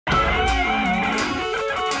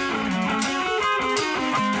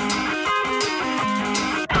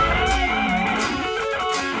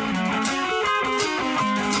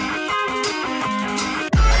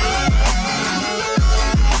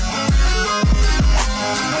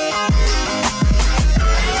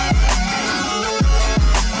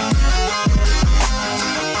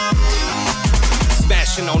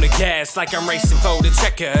chest like I'm racing for the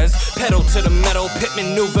checkers. Pedal to the metal, pit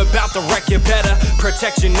maneuver, bout to wreck you. Better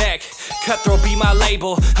protect your neck. Cutthroat be my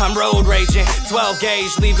label. I'm road raging, 12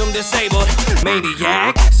 gauge, leave them disabled.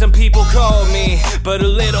 Maniac, some people call me, but a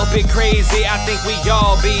little bit crazy. I think we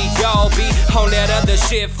all be on that other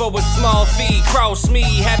shit for a small fee. Cross me,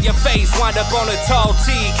 have your face wind up on a tall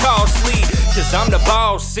T, costly. Cause I'm the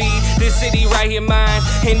boss, see, this city right here mine.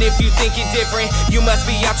 And if you think you're different, you must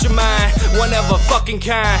be out your mind. One of a fucking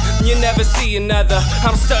kind, you never see another.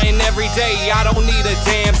 I'm stunting every day, I don't need a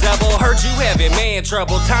damn double. Heard you having man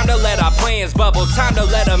trouble, time to let our plans bubble. Time to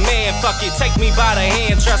let a man fuck it, take me by the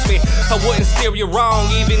hand, trust me. I wouldn't steer you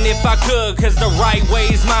wrong even if I could. Cause the right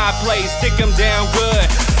way's my place, stick 'em down good.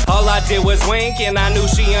 All I did was wink and I knew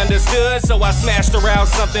she understood. So I smashed her out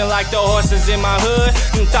something like the horses in my hood.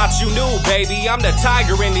 And thought you knew, baby, I'm the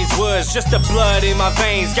tiger in these woods. Just the blood in my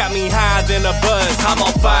veins got me higher than a buzz. I'm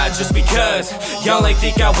on fire just because y'all ain't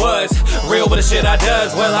think I was real with the shit I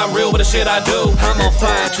does. Well, I'm real with the shit I do. I'm on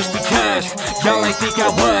fire just because y'all ain't think I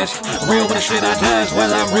was real with the shit I does.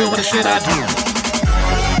 Well, I'm real with the shit I do.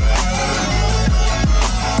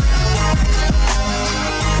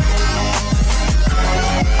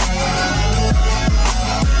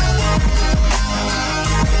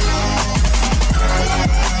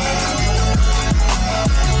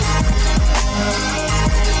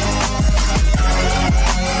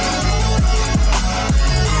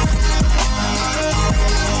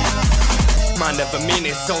 Mind of a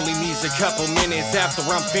menace only needs a couple minutes after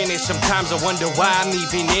I'm finished. Sometimes I wonder why I'm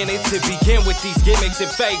even in it. To begin with these gimmicks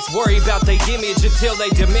and fakes, worry about their image until they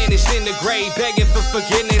diminish in the grave, begging for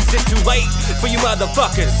forgiveness. It's too late for you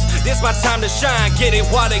motherfuckers. This my time to shine. Get it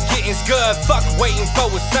while the getting's good. Fuck waiting for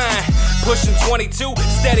a sign. Pushing 22,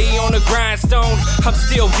 steady on the grindstone. I'm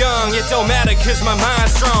still young, it don't matter cause my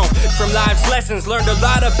mind's strong. From life's lessons, learned a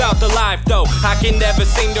lot about the life though. I can never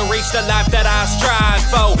seem to reach the life that I strive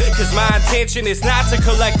for. Cause my intention is not to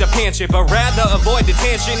collect a pension, but rather avoid the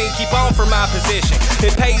tension and keep on from my position.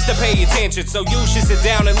 It pays to pay attention, so you should sit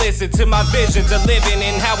down and listen to my visions of living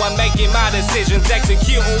and how I'm making my decisions,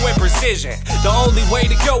 executing with precision. The only way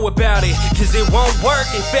to go about it, cause it won't work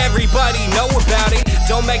if everybody know about it.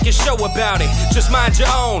 Don't make a show about it, just mind your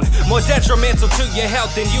own. More detrimental to your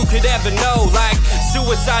health than you could ever know. Like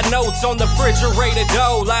suicide notes on the refrigerator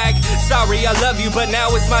door. Like, sorry I love you but now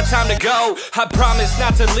it's my time to go. I promised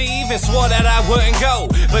not to leave and swore that I wouldn't go,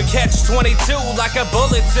 but catch 22 like a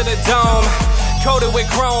bullet to the dome. Coated with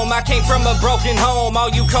chrome, I came from a broken home. All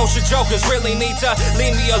you kosher jokers really need to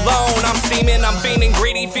leave me alone. I'm steaming, I'm feeling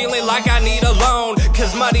greedy, feeling like I need a loan.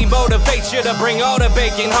 Cause money motivates you to bring all the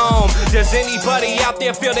bacon home. Does anybody out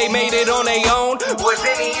there feel they made it on their own? Was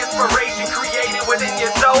any inspiration created within your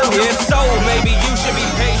soul? If so, maybe you should be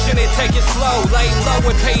patient and take it slow. Lay low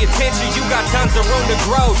and pay attention, you got tons of room to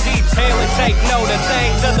grow. Detail and take note of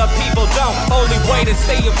things other people don't. Only way to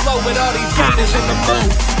stay afloat with all these gators in the boat.